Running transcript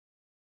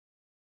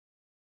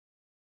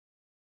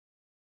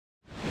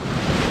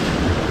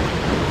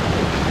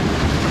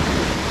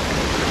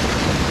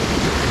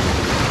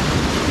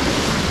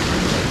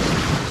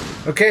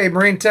Okay,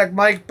 Marine Tech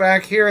Mike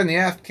back here in the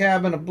aft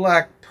cabin of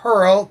Black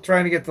Pearl,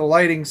 trying to get the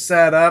lighting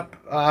set up.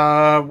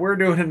 We're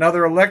doing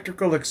another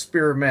electrical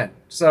experiment.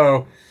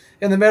 So,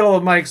 in the middle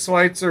of Mike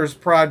Schweitzer's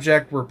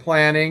project we're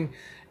planning,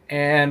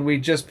 and we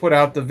just put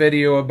out the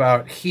video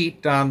about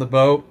heat on the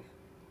boat.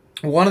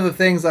 One of the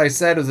things I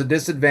said is a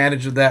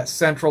disadvantage of that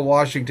central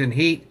Washington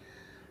heat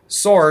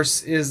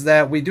source is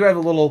that we do have a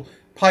little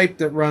pipe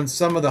that runs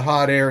some of the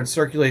hot air and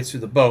circulates through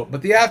the boat,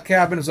 but the aft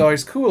cabin is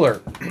always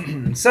cooler.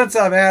 Since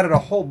I've added a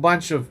whole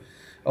bunch of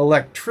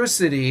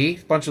electricity,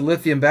 a bunch of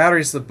lithium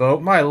batteries to the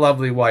boat, my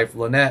lovely wife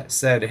Lynette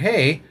said,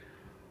 hey,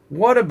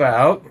 what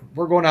about,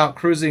 we're going out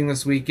cruising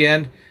this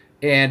weekend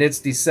and it's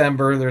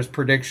December, there's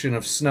prediction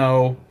of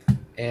snow,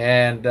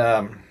 and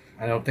I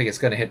don't think it's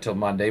going to hit till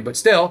Monday, but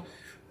still,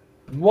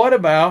 what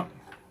about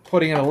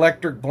putting an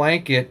electric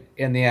blanket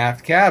in the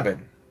aft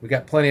cabin? We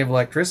got plenty of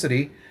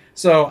electricity.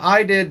 So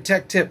I did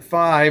Tech Tip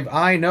 5.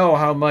 I know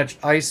how much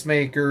ice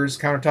makers,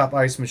 countertop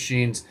ice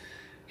machines,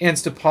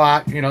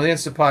 insta-pot, the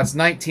insta-pot's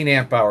 19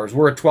 amp hours.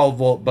 We're a 12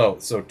 volt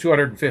boat, so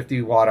 250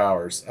 watt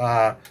hours.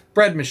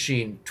 Bread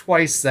machine,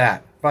 twice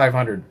that,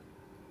 500.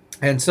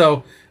 And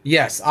so,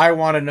 yes, I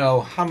want to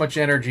know how much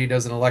energy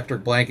does an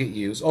electric blanket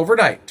use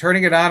overnight,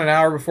 turning it on an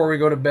hour before we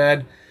go to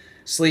bed,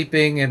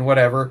 sleeping and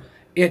whatever.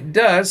 It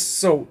does.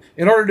 So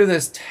in order to do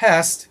this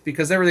test,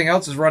 because everything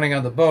else is running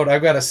on the boat,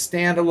 I've got a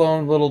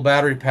standalone little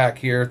battery pack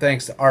here,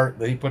 thanks to Art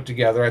that he put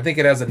together. I think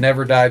it has a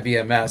Never Die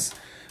BMS,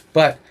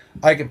 but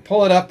I can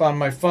pull it up on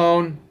my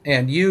phone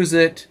and use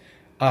it.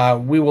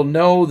 We will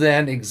know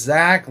then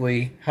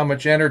exactly how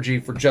much energy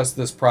for just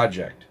this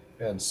project.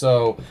 And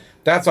so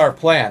that's our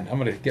plan. I'm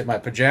going to get my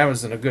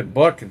pajamas and a good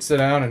book and sit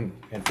down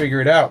and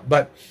figure it out.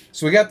 But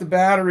so we got the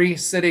battery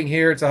sitting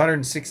here. It's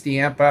 160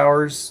 amp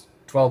hours,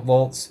 12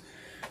 volts.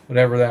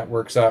 Whatever that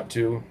works out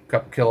to, a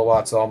couple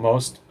kilowatts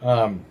almost.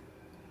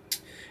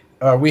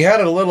 We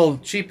had a little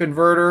cheap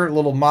inverter, a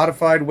little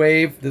modified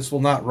wave. This will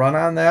not run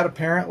on that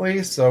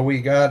apparently. So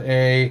we got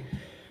a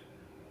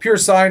pure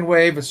sine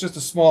wave. It's just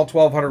a small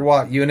 1200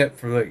 watt unit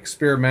for the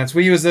experiments.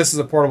 We use this as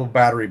a portable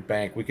battery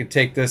bank. We could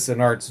take this in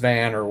Art's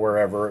van or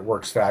wherever. It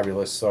works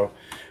fabulous. So,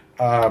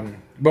 but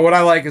what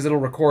I like is it'll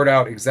record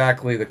out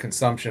exactly the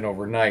consumption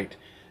overnight.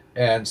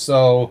 And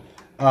so,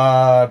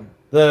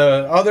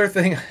 the other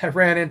thing I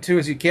ran into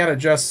is you can't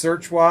adjust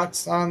search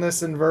watts on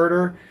this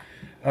inverter.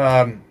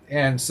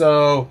 And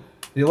so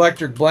the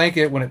electric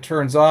blanket, when it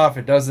turns off,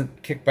 it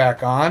doesn't kick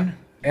back on.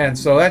 And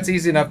so that's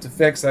easy enough to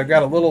fix. I've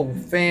got a little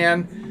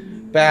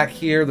fan back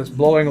here that's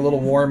blowing a little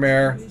warm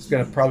air. It's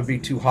going to probably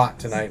be too hot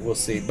tonight. We'll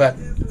see. But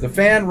the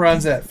fan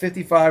runs at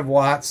 55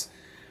 watts.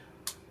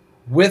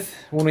 When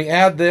we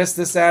add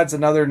this adds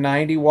another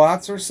 90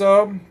 watts or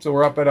so. So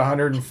we're up at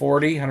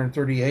 140,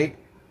 138.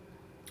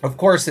 Of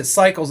course, it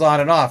cycles on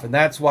and off, and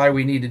that's why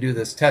we need to do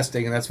this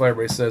testing, and that's why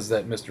everybody says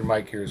that Mr.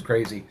 Mike here is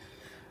crazy,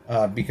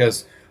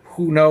 because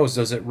who knows,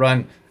 does it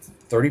run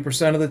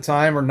 30% of the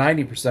time or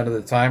 90% of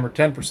the time or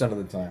 10% of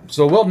the time?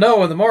 So we'll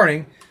know in the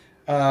morning.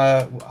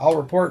 I'll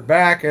report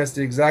back as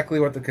to exactly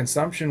what the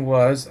consumption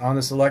was on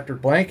this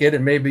electric blanket,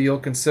 and maybe you'll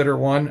consider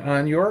one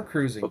on your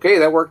cruising. Okay,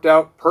 that worked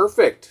out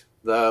perfect.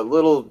 The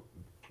little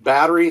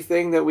battery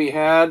thing that we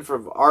had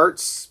from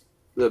Art's,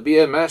 the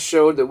BMS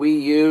showed that we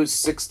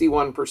used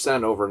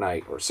 61%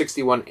 overnight, or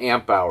 61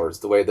 amp hours,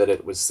 the way that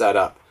it was set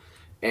up.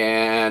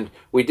 And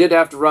we did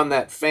have to run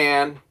that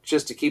fan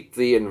just to keep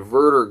the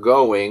inverter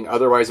going,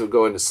 otherwise it would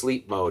go into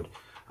sleep mode.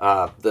 With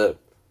our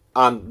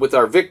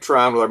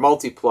Victron, with our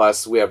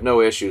Multi-Plus, we have no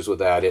issues with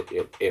that.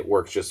 It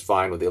works just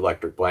fine with the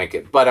electric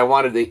blanket. But I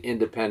wanted the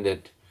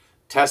independent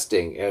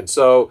testing, and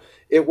so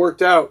it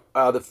worked out.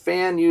 The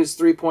fan used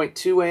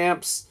 3.2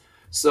 amps,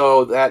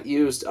 so that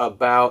used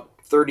about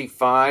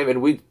 35,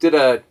 and we did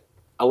a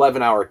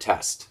 11-hour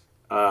test,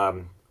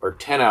 or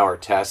 10-hour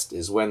test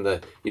is when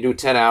you do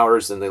 10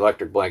 hours and the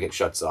electric blanket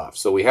shuts off.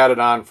 So we had it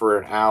on for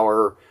an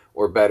hour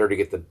or better to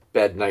get the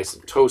bed nice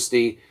and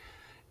toasty,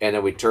 and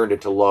then we turned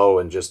it to low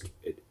and just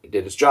it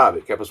did its job.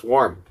 It kept us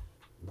warm.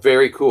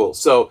 Very cool.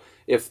 So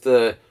if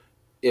the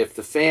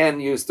fan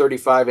used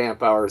 35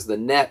 amp hours, the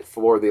net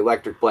for the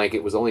electric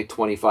blanket was only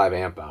 25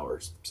 amp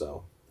hours.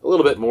 So a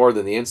little bit more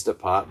than the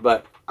Insta-Pot,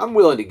 but I'm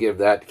willing to give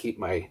that to keep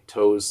my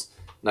toes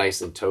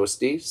nice and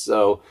toasty.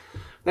 So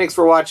thanks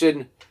for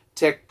watching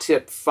Tech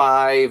Tip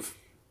 5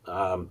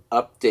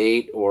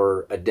 update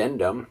or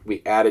addendum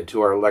we added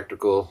to our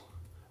electrical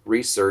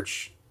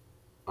research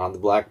on the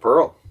Black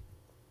Pearl.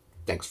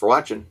 Thanks for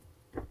watching.